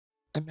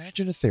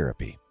Imagine a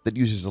therapy that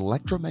uses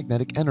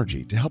electromagnetic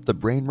energy to help the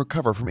brain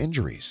recover from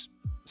injuries.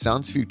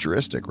 Sounds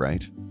futuristic,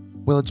 right?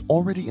 Well, it's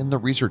already in the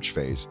research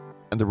phase,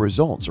 and the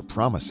results are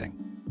promising.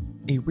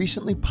 A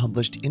recently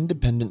published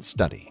independent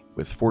study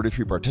with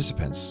 43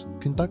 participants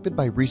conducted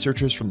by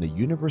researchers from the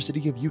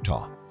University of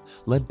Utah,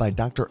 led by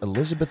Dr.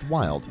 Elizabeth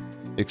Wild,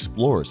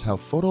 explores how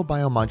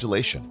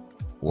photobiomodulation,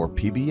 or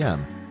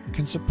PBM,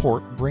 can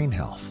support brain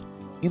health.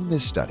 In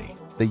this study,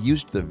 they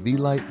used the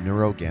Vielight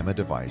Neuro Gamma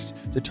device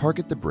to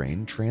target the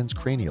brain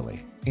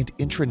transcranially and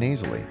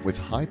intranasally with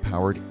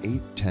high-powered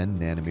 8-10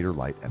 nanometer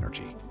light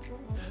energy.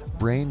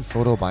 Brain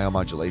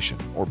photobiomodulation,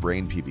 or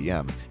brain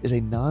PBM, is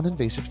a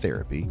non-invasive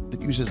therapy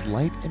that uses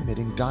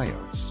light-emitting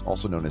diodes,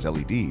 also known as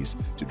LEDs,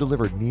 to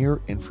deliver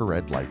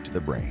near-infrared light to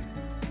the brain.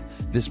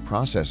 This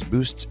process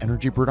boosts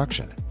energy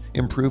production,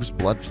 improves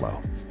blood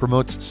flow,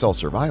 promotes cell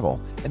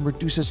survival, and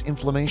reduces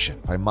inflammation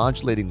by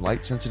modulating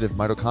light-sensitive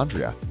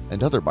mitochondria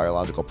and other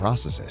biological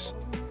processes.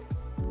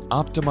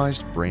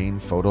 Optimized brain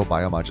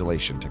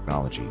photobiomodulation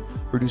technology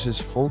produces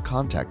full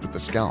contact with the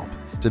scalp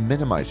to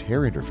minimize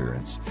hair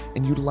interference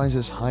and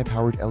utilizes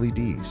high-powered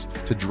LEDs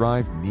to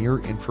drive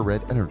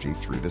near-infrared energy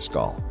through the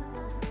skull.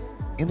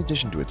 In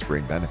addition to its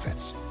brain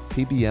benefits,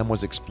 PBM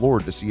was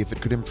explored to see if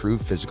it could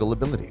improve physical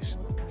abilities,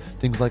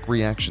 things like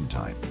reaction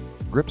time,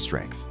 grip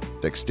strength,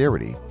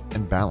 dexterity,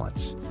 and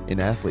balance in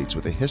athletes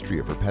with a history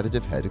of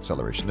repetitive head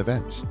acceleration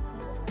events.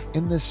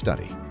 In this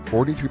study,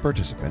 43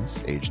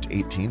 participants aged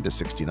 18 to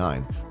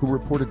 69 who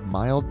reported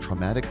mild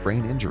traumatic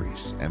brain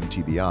injuries,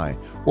 mTBI,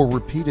 or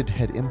repeated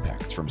head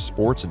impacts from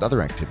sports and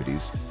other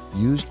activities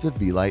used the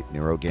Vielight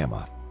Neuro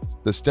Gamma.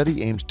 The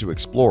study aimed to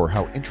explore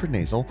how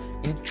intranasal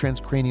and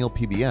transcranial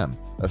PBM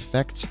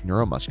affects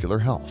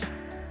neuromuscular health.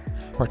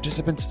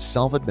 Participants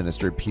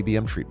self-administered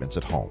PBM treatments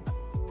at home.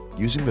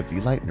 Using the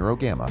Vielight Neuro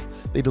Gamma,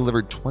 they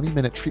delivered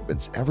 20-minute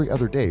treatments every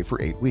other day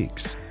for 8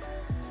 weeks.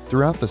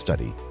 Throughout the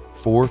study,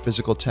 4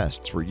 physical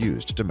tests were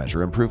used to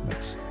measure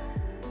improvements.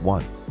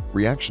 1.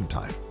 Reaction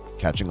time,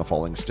 catching a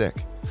falling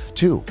stick.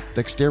 2.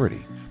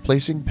 Dexterity,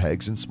 placing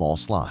pegs in small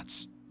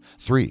slots.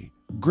 3.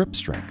 Grip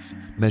strength,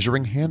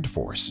 measuring hand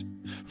force.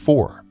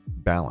 4.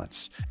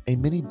 Balance, a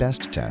mini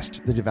best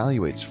test that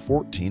evaluates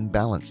 14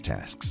 balance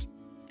tasks.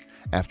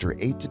 After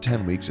 8 to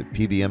 10 weeks of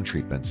PBM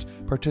treatments,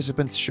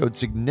 participants showed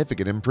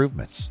significant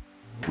improvements.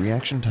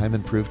 Reaction time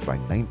improved by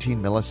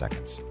 19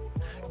 milliseconds.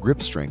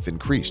 Grip strength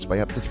increased by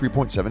up to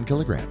 3.7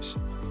 kilograms.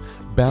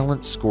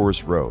 Balance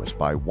scores rose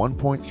by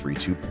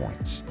 1.32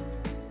 points.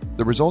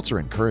 The results are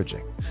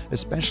encouraging,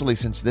 especially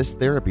since this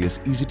therapy is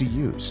easy to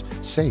use,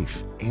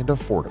 safe, and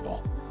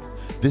affordable.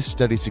 This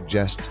study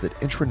suggests that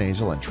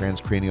intranasal and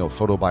transcranial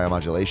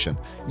photobiomodulation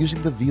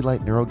using the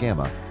Vielight Neuro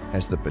Gamma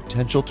has the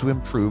potential to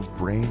improve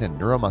brain and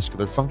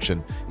neuromuscular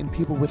function in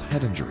people with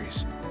head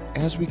injuries.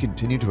 As we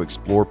continue to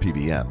explore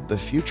PBM, the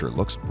future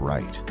looks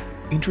bright.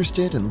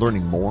 Interested in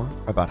learning more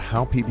about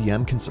how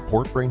PBM can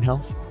support brain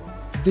health?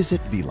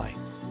 Visit Vielight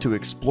to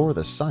explore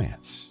the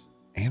science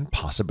and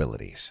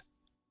possibilities.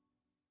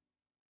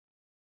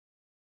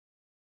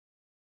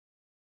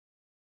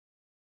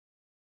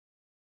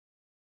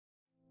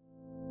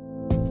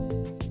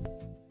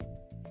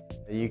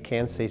 You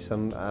can see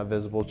some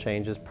visible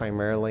changes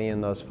primarily in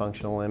those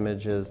functional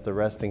images, the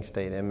resting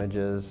state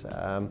images.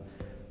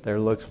 There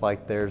looks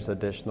like there's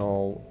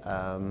additional,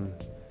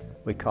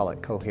 we call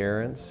it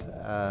coherence,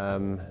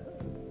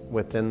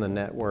 within the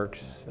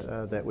networks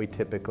that we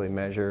typically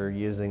measure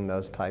using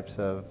those types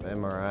of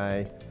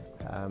MRI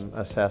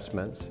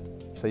assessments.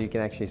 So you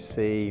can actually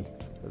see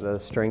the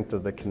strength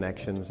of the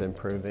connections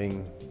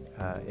improving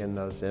in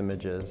those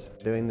images.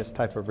 Doing this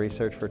type of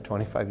research for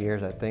 25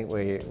 years, I think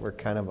we're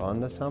kind of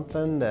onto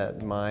something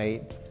that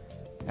might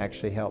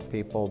actually help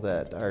people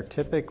that are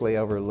typically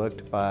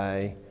overlooked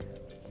by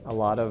a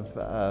lot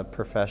of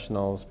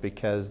professionals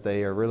because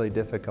they are really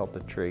difficult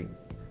to treat.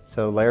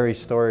 So Larry's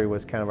story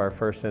was kind of our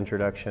first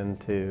introduction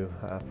to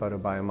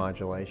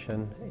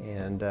photobiomodulation,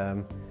 and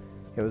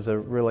it was a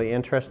really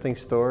interesting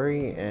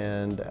story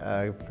and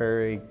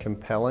very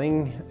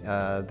compelling,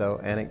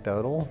 though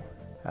anecdotal.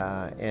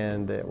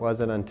 And it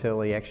wasn't until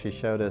he actually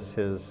showed us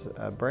his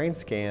brain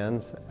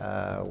scans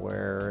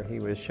where he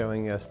was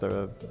showing us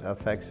the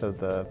effects of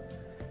the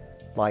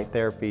light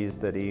therapies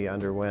that he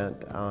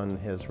underwent on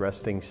his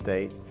resting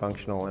state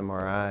functional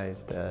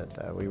MRIs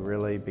that we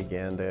really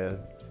began to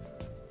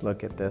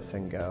look at this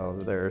and go,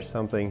 there's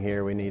something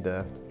here, we need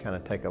to kind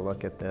of take a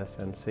look at this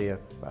and see if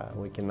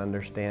we can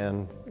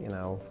understand,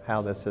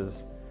 how this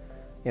is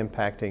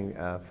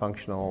impacting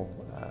functional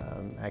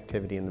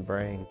activity in the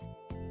brain.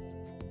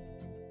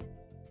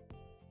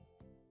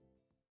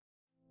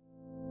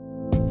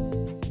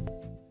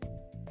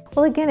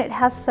 Well, again, it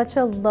has such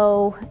a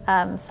low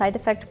side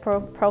effect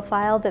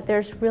profile that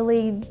there's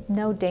really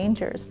no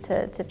dangers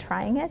to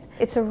trying it.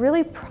 It's a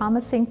really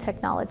promising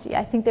technology.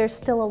 I think there's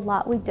still a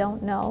lot we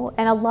don't know,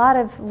 and a lot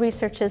of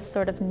research is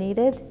sort of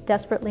needed,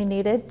 desperately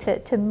needed,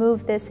 to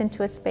move this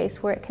into a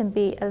space where it can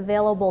be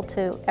available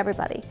to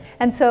everybody.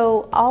 And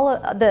so all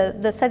of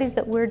the studies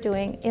that we're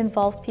doing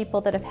involve people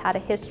that have had a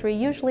history,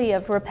 usually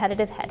of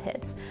repetitive head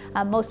hits.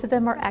 Most of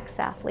them are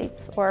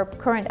ex-athletes or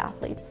current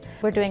athletes.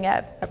 We're doing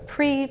a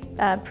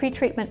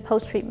pre-treatment,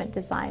 post-treatment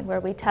design where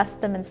we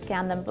test them and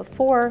scan them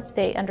before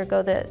they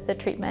undergo the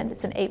treatment.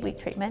 It's an 8-week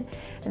treatment.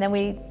 And then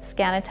we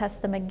scan and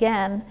test them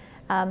again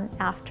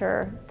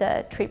after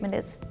the treatment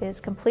is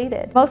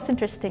completed. Most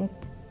interesting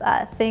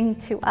thing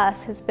to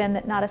us has been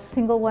that not a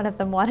single one of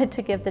them wanted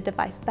to give the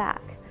device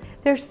back.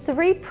 There's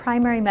 3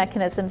 primary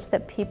mechanisms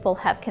that people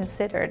have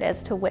considered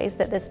as to ways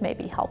that this may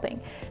be helping.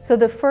 So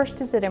the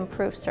first is it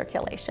improves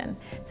circulation.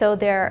 So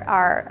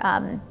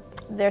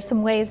there's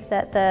some ways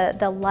that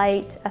the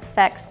light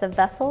affects the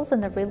vessels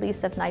and the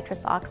release of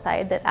nitrous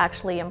oxide that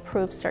actually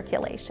improves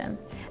circulation.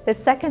 The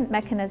second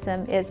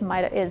mechanism is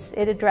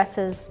it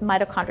addresses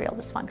mitochondrial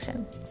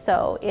dysfunction.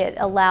 So it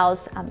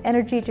allows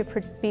energy to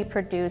be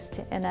produced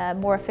in a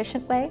more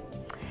efficient way.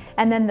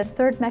 And then the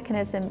third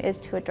mechanism is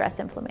to address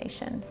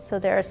inflammation. So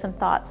there are some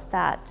thoughts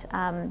that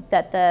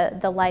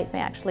the light may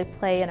actually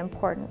play an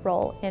important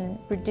role in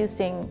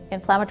reducing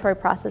inflammatory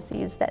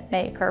processes that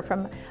may occur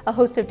from a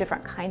host of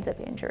different kinds of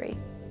injury.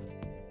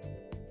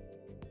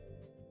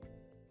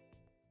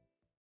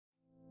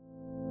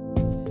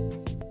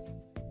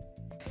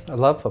 I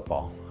love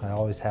football. I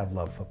always have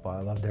loved football.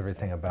 I loved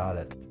everything about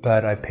it.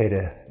 But I paid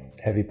a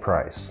heavy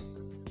price.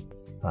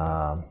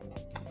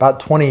 About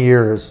 20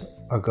 years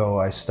ago,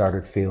 I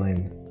started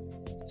feeling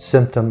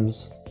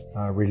symptoms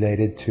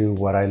related to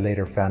what I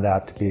later found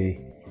out to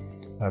be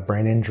a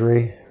brain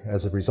injury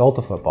as a result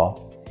of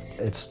football.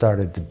 It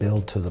started to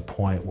build to the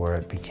point where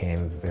it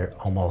became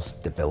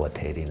almost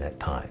debilitating at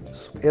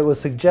times. It was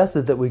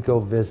suggested that we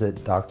go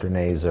visit Dr.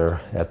 Nazer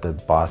at the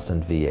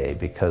Boston VA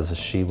because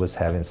she was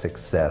having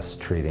success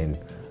treating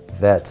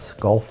vets,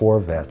 Gulf War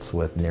vets,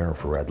 with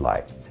near-infrared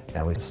light.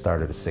 And we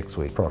started a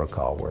 6-week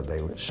protocol where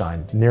they would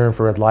shine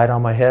near-infrared light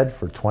on my head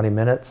for 20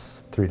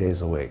 minutes, 3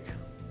 days a week.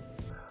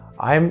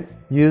 I'm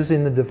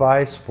using the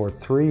device for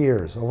 3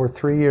 years, over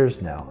 3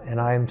 years now, and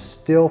I'm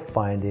still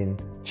finding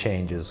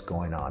changes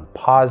going on,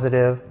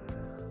 positive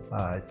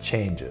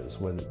changes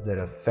that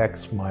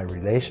affects my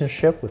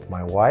relationship with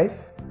my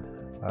wife,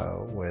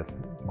 with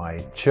my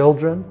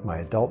children, my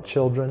adult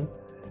children,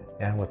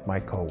 and with my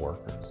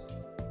coworkers,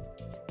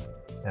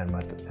 and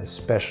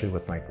especially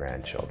with my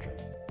grandchildren.